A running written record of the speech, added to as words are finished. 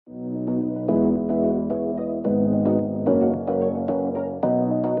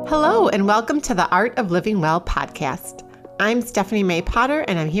Hello, and welcome to the Art of Living Well podcast. I'm Stephanie May Potter,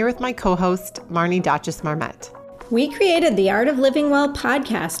 and I'm here with my co-host, Marnie Dotches-Marmette. We created the Art of Living Well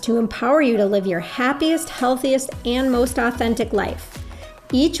podcast to empower you to live your happiest, healthiest, and most authentic life.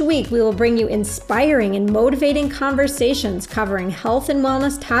 Each week, we will bring you inspiring and motivating conversations covering health and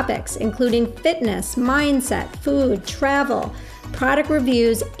wellness topics, including fitness, mindset, food, travel, product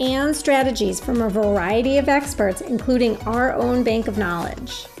reviews, and strategies from a variety of experts, including our own bank of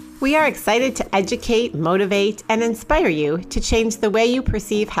knowledge. We are excited to educate, motivate, and inspire you to change the way you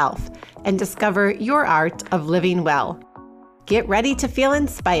perceive health and discover your art of living well. Get ready to feel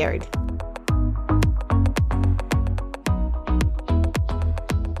inspired.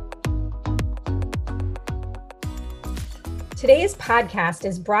 Today's podcast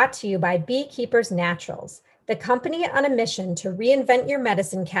is brought to you by Beekeepers Naturals, the company on a mission to reinvent your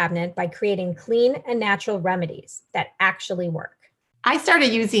medicine cabinet by creating clean and natural remedies that actually work. I started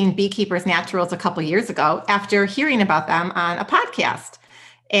using Beekeepers Naturals a couple years ago after hearing about them on a podcast.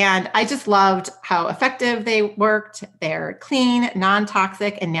 And I just loved how effective they worked. They're clean,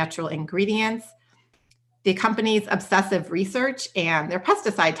 non-toxic, and natural ingredients. The company's obsessive research and their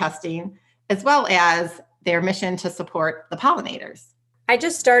pesticide testing, as well as their mission to support the pollinators. I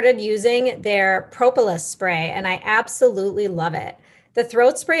just started using their Propolis spray, and I absolutely love it. The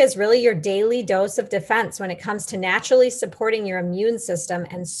throat spray is really your daily dose of defense when it comes to naturally supporting your immune system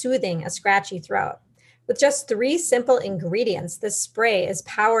and soothing a scratchy throat. With just 3 simple ingredients, this spray is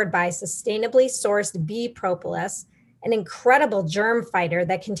powered by sustainably sourced bee propolis, an incredible germ fighter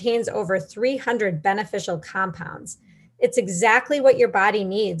that contains over 300 beneficial compounds. It's exactly what your body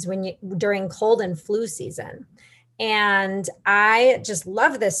needs during cold and flu season. And I just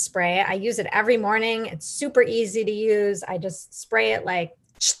love this spray. I use it every morning. It's super easy to use. I just spray it like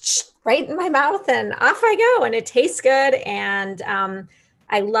right in my mouth and off I go. And it tastes good. And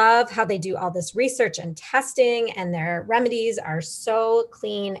I love how they do all this research and testing, and their remedies are so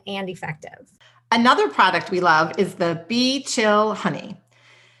clean and effective. Another product we love is the Bee Chill Honey.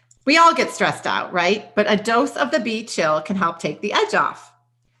 We all get stressed out, right? But a dose of the Bee Chill can help take the edge off.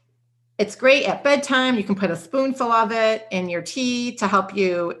 It's great at bedtime. You can put a spoonful of it in your tea to help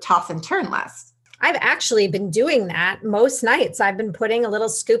you toss and turn less. I've actually been doing that most nights. I've been putting a little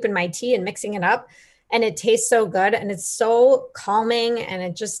scoop in my tea and mixing it up, and it tastes so good, and it's so calming, and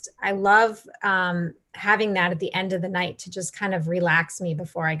I love having that at the end of the night to just kind of relax me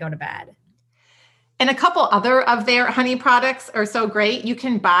before I go to bed. And a couple other of their honey products are so great. You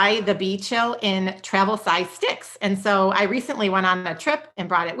can buy the Bee Chill in travel size sticks. And so I recently went on a trip and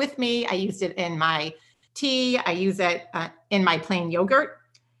brought it with me. I used it in my tea. I use it in my plain yogurt.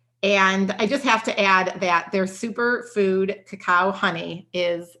 And I just have to add that their superfood cacao honey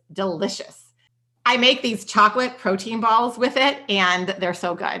is delicious. I make these chocolate protein balls with it, and they're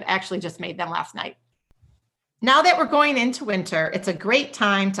so good. I actually just made them last night. Now that we're going into winter, it's a great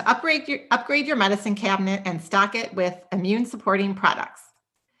time to upgrade your medicine cabinet and stock it with immune-supporting products.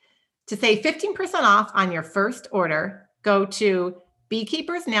 To save 15% off on your first order, go to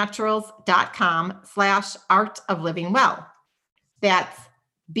beekeepersnaturals.com/artoflivingwell. That's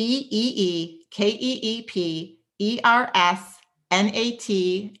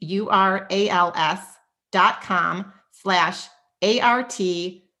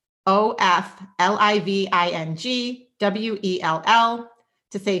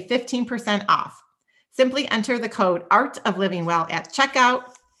to save 15% off. Simply enter the code Art of Living Well at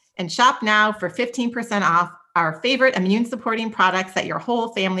checkout and shop now for 15% off our favorite immune supporting products that your whole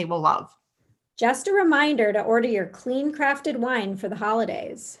family will love. Just a reminder to order your clean crafted wine for the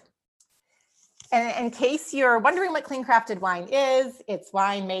holidays. And in case you're wondering what clean crafted wine is, it's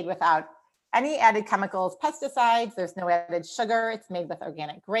wine made without any added chemicals, pesticides. There's no added sugar. It's made with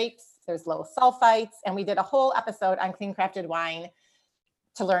organic grapes. There's low sulfites. And we did a whole episode on clean crafted wine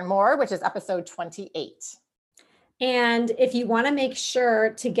to learn more, which is episode 28. And if you want to make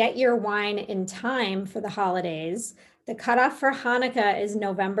sure to get your wine in time for the holidays, the cutoff for Hanukkah is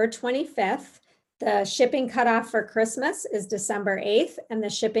November 25th. The shipping cutoff for Christmas is December 8th, and the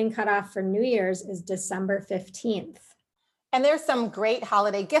shipping cutoff for New Year's is December 15th. And there's some great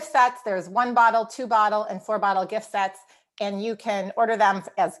holiday gift sets. There's 1 bottle, 2 bottle, and 4 bottle gift sets, and you can order them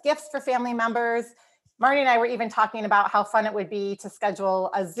as gifts for family members. Marnie and I were even talking about how fun it would be to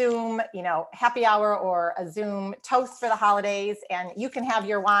schedule a Zoom, happy hour or a Zoom toast for the holidays, and you can have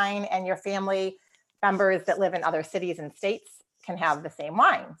your wine, and your family members that live in other cities and states can have the same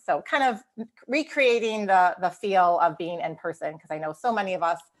wine. So kind of recreating the feel of being in person, because I know so many of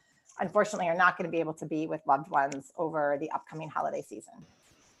us, unfortunately, are not going to be able to be with loved ones over the upcoming holiday season.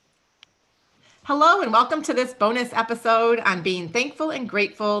 Hello, and welcome to this bonus episode on being thankful and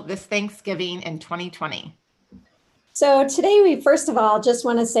grateful this Thanksgiving in 2020. So today we first of all just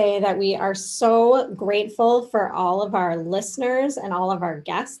want to say that we are so grateful for all of our listeners and all of our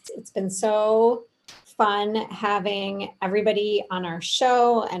guests. It's been so fun having everybody on our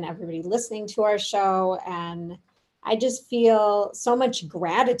show and everybody listening to our show. And I just feel so much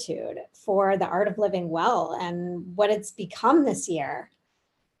gratitude for the Art of Living Well and what it's become this year.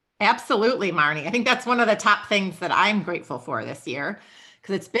 Absolutely, Marnie. I think that's one of the top things that I'm grateful for this year,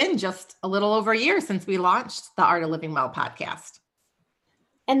 because it's been just a little over a year since we launched the Art of Living Well podcast.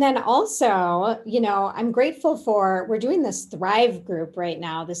 And then also, I'm grateful for, we're doing this Thrive group right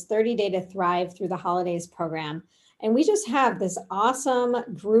now, this 30 Day to Thrive Through the Holidays program. And we just have this awesome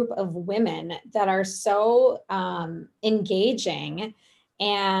group of women that are so engaging.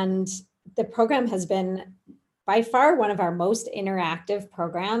 And the program has been by far one of our most interactive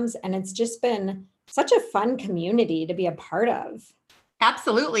programs. And it's just been such a fun community to be a part of.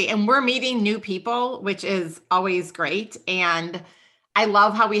 Absolutely. And we're meeting new people, which is always great. And I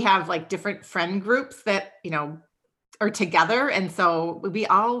love how we have like different friend groups that, are together. And so we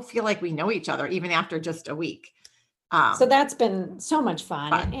all feel like we know each other, even after just a week. So that's been so much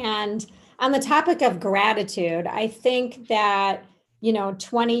fun. And on the topic of gratitude, I think that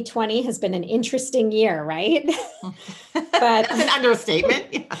 2020 has been an interesting year, right? But that's an understatement.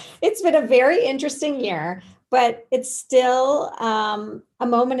 Yeah. It's been a very interesting year, but it's still a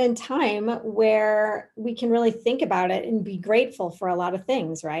moment in time where we can really think about it and be grateful for a lot of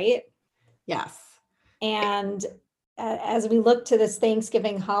things, right? Yes. And as we look to this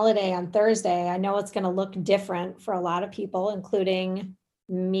Thanksgiving holiday on Thursday, I know it's going to look different for a lot of people, including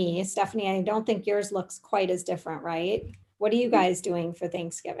me. Stephanie, I don't think yours looks quite as different, right? What are you guys doing for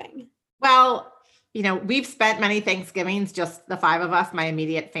Thanksgiving? Well, we've spent many Thanksgivings, just the five of us, my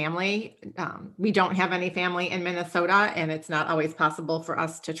immediate family. We don't have any family in Minnesota, and it's not always possible for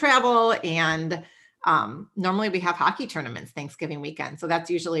us to travel. And normally we have hockey tournaments Thanksgiving weekend. So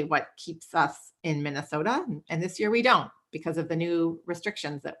that's usually what keeps us in Minnesota. And this year we don't, because of the new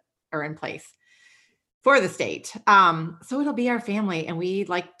restrictions that are in place for the state. So it'll be our family, and we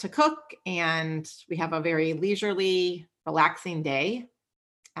like to cook, and we have a very leisurely, relaxing day.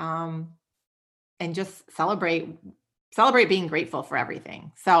 And just celebrate being grateful for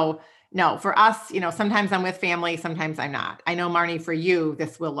everything. So no, for us, sometimes I'm with family, sometimes I'm not. I know, Marnie, for you,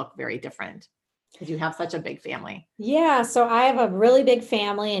 this will look very different because you have such a big family. Yeah, so I have a really big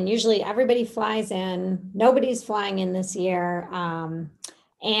family, and usually everybody flies in. Nobody's flying in this year.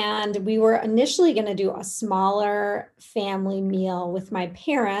 And we were initially going to do a smaller family meal with my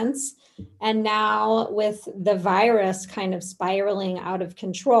parents. And now with the virus kind of spiraling out of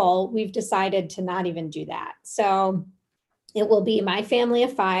control, we've decided to not even do that. So it will be my family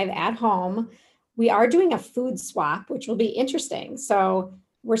of 5 at home. We are doing a food swap, which will be interesting. So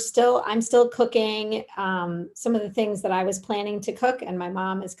I'm still cooking some of the things that I was planning to cook, and my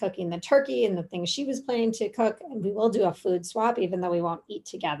mom is cooking the turkey and the things she was planning to cook. And we will do a food swap, even though we won't eat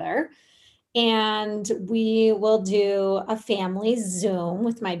together. And we will do a family Zoom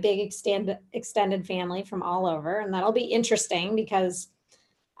with my big extended family from all over. And that'll be interesting because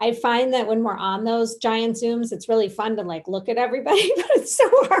I find that when we're on those giant Zooms, it's really fun to look at everybody, but it's so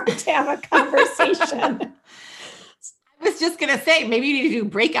hard to have a conversation. I was just going to say, maybe you need to do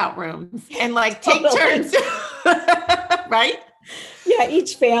breakout rooms and take turns, right? Yeah,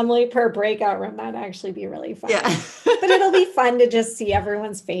 each family per breakout room. That'd actually be really fun. Yeah. But it'll be fun to just see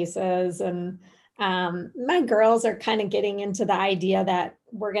everyone's faces. And my girls are kind of getting into the idea that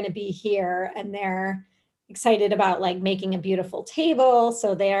we're going to be here, and they're excited about making a beautiful table.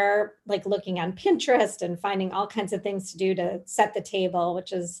 So they're looking on Pinterest and finding all kinds of things to do to set the table,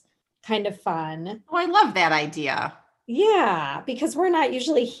 which is kind of fun. Oh, I love that idea. Yeah, because we're not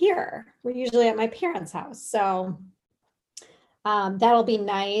usually here. We're usually at my parents' house. So that'll be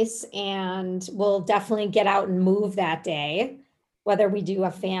nice. And we'll definitely get out and move that day, whether we do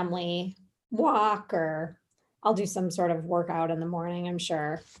a family walk or I'll do some sort of workout in the morning, I'm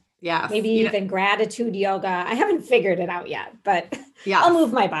sure. Yeah. Maybe even gratitude yoga. I haven't figured it out yet, but yeah, I'll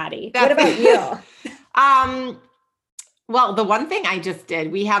move my body. What about you? Well, the one thing I just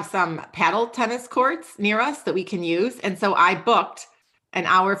did, we have some paddle tennis courts near us that we can use. And so I booked an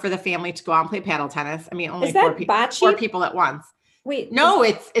hour for the family to go out and play paddle tennis. I mean, only four people at once. Wait, no,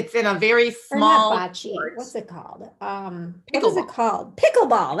 it's in a very small. Not bocce. What's it called? What is it called?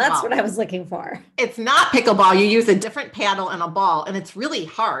 Pickleball. That's what I was looking for. It's not pickleball. You use a different paddle and a ball, and it's really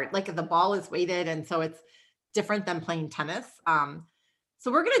hard. The ball is weighted, and so it's different than playing tennis.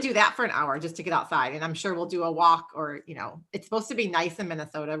 So we're going to do that for an hour just to get outside. And I'm sure we'll do a walk or, it's supposed to be nice in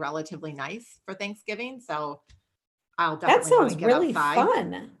Minnesota, relatively nice for Thanksgiving. So I'll That definitely want to sounds get really outside.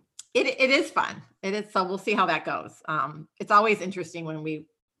 fun. It is fun. It is. So we'll see how that goes. It's always interesting when we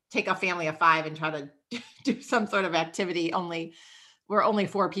take a family of 5 and try to do some sort of activity. We're only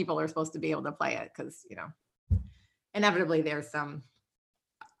 4 people are supposed to be able to play it because, inevitably there's some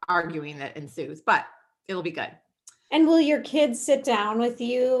arguing that ensues, but it'll be good. And will your kids sit down with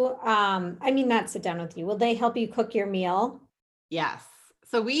you? Not sit down with you. Will they help you cook your meal? Yes.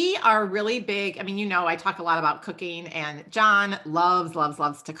 So we are really big. I talk a lot about cooking, and John loves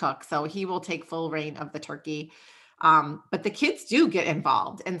to cook. So he will take full reign of the turkey. But the kids do get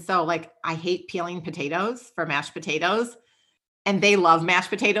involved. And so I hate peeling potatoes for mashed potatoes, and they love mashed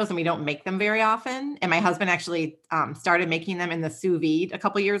potatoes, and we don't make them very often. And my husband actually started making them in the sous vide a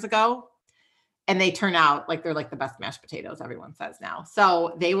couple years ago. And they turn out they're the best mashed potatoes, everyone says now.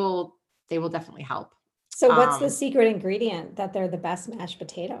 So they will definitely help. So what's the secret ingredient that they're the best mashed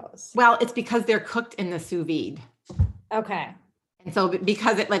potatoes? Well, it's because they're cooked in the sous vide. Okay. And so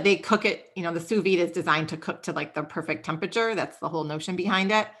because they cook it, the sous vide is designed to cook to the perfect temperature. That's the whole notion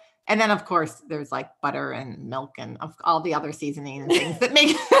behind it. And then of course there's butter and milk and all the other seasoning and things that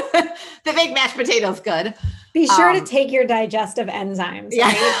make that make mashed potatoes good. Be sure to take your digestive enzymes. Yeah.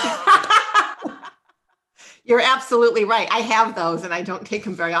 Right? You're absolutely right. I have those and I don't take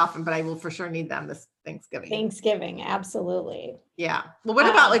them very often, but I will for sure need them this Thanksgiving. Absolutely. Yeah. Well, what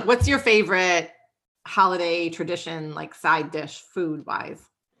about what's your favorite holiday tradition, side dish food wise?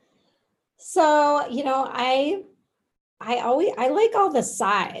 So, I like all the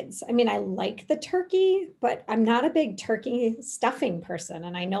sides. I like the turkey, but I'm not a big turkey stuffing person.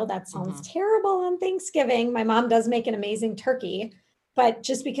 And I know that sounds terrible on Thanksgiving. My mom does make an amazing turkey, but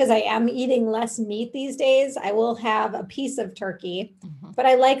just because I am eating less meat these days, I will have a piece of turkey. But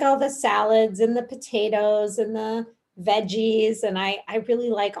I like all the salads and the potatoes and the veggies. And I really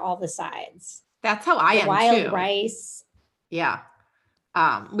like all the sides. That's how I am wild too. Rice. Yeah.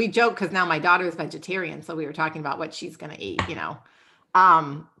 We joke because now my daughter is vegetarian. So we were talking about what she's going to eat,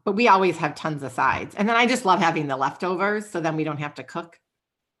 but we always have tons of sides. And then I just love having the leftovers. So then we don't have to cook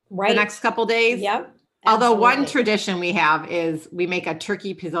the next couple days. Yep. Although one tradition we have is we make a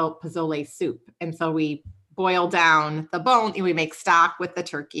turkey pozole soup. And so we boil down the bone and we make stock with the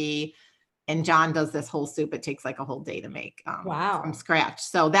turkey. And John does this whole soup. It takes a whole day to make from scratch.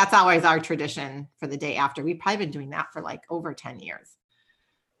 So that's always our tradition for the day after. We've probably been doing that for over 10 years.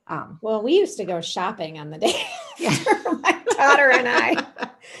 Well, we used to go shopping on the day after, my daughter and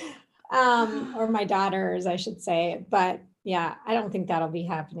I, or my daughters, I should say. But yeah, I don't think that'll be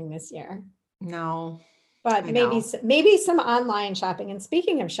happening this year. No. But maybe some online shopping. And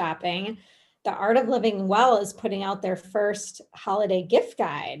speaking of shopping, the Art of Living Well is putting out their first holiday gift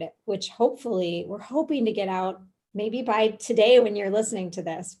guide, which hopefully we're hoping to get out maybe by today when you're listening to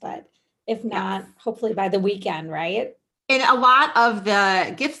this. But if not, hopefully by the weekend, right? And a lot of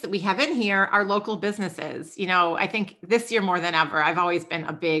the gifts that we have in here are local businesses. I think this year more than ever, I've always been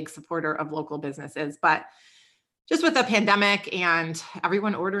a big supporter of local businesses, but just with the pandemic and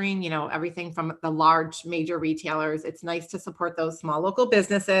everyone ordering, everything from the large major retailers, it's nice to support those small local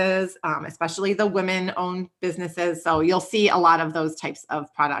businesses, especially the women-owned businesses. So you'll see a lot of those types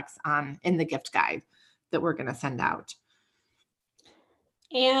of products in the gift guide that we're going to send out.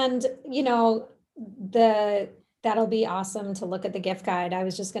 And, that'll be awesome to look at the gift guide. I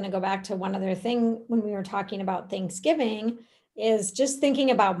was just going to go back to one other thing when we were talking about Thanksgiving is just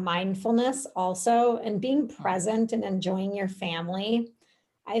thinking about mindfulness also and being present and enjoying your family.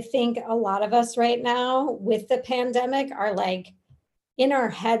 I think a lot of us right now with the pandemic are in our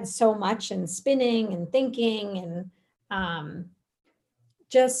heads so much and spinning and thinking and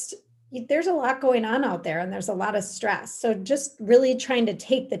just there's a lot going on out there and there's a lot of stress. So just really trying to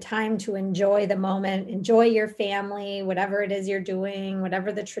take the time to enjoy the moment, enjoy your family, whatever it is you're doing,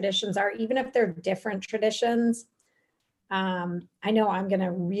 whatever the traditions are, even if they're different traditions. I know I'm going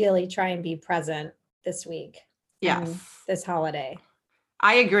to really try and be present this week. Yes. This holiday.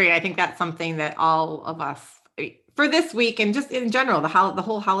 I agree. I think that's something that all of us for this week and just in general, the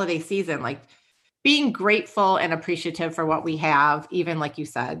whole holiday season, being grateful and appreciative for what we have, even like you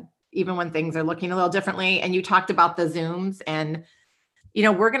said, even when things are looking a little differently. And you talked about the Zooms and,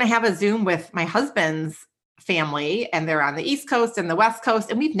 we're going to have a Zoom with my husband's family and they're on the East Coast and the West Coast.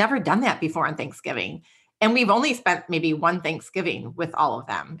 And we've never done that before on Thanksgiving. And we've only spent maybe one Thanksgiving with all of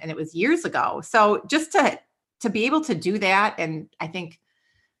them. And it was years ago. So just to be able to do that. And I think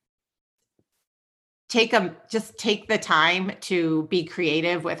just take the time to be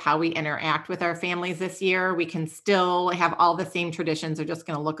creative with how we interact with our families this year. We can still have all the same traditions. They're just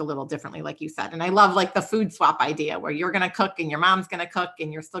going to look a little differently, like you said. And I love like the food swap idea where you're going to cook and your mom's going to cook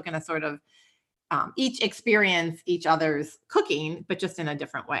and you're still going to sort of each experience each other's cooking, but just in a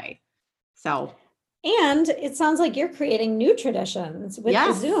different way. So. And it sounds like you're creating new traditions with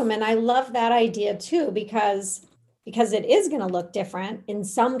the Zoom. And I love that idea too, because it is going to look different in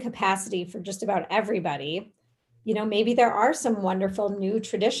some capacity for just about everybody. Maybe there are some wonderful new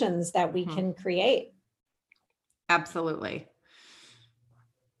traditions that we can create. Absolutely.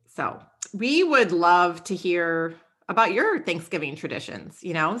 So we would love to hear about your Thanksgiving traditions,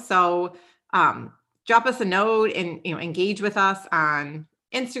 so drop us a note and, engage with us on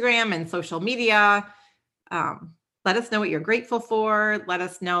Instagram and social media. Let us know what you're grateful for. Let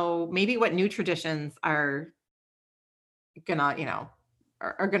us know maybe what new traditions are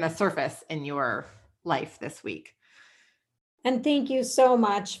gonna surface in your life this week. And thank you so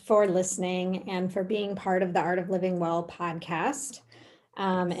much for listening and for being part of the Art of Living Well podcast.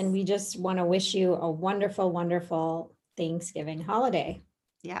 And we just want to wish you a wonderful, wonderful Thanksgiving holiday.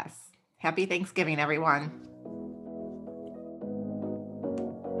 Yes. Happy Thanksgiving, everyone.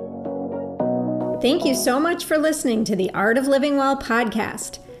 Thank you so much for listening to the Art of Living Well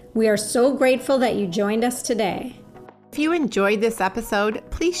podcast. We are so grateful that you joined us today. If you enjoyed this episode,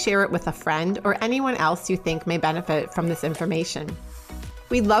 please share it with a friend or anyone else you think may benefit from this information.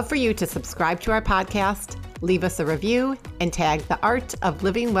 We'd love for you to subscribe to our podcast, leave us a review, and tag the Art of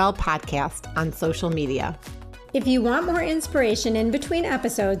Living Well podcast on social media. If you want more inspiration in between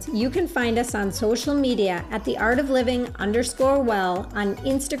episodes, you can find us on social media at theartofliving_well on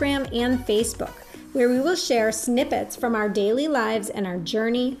Instagram and Facebook, where we will share snippets from our daily lives and our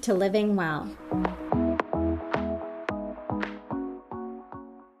journey to living well.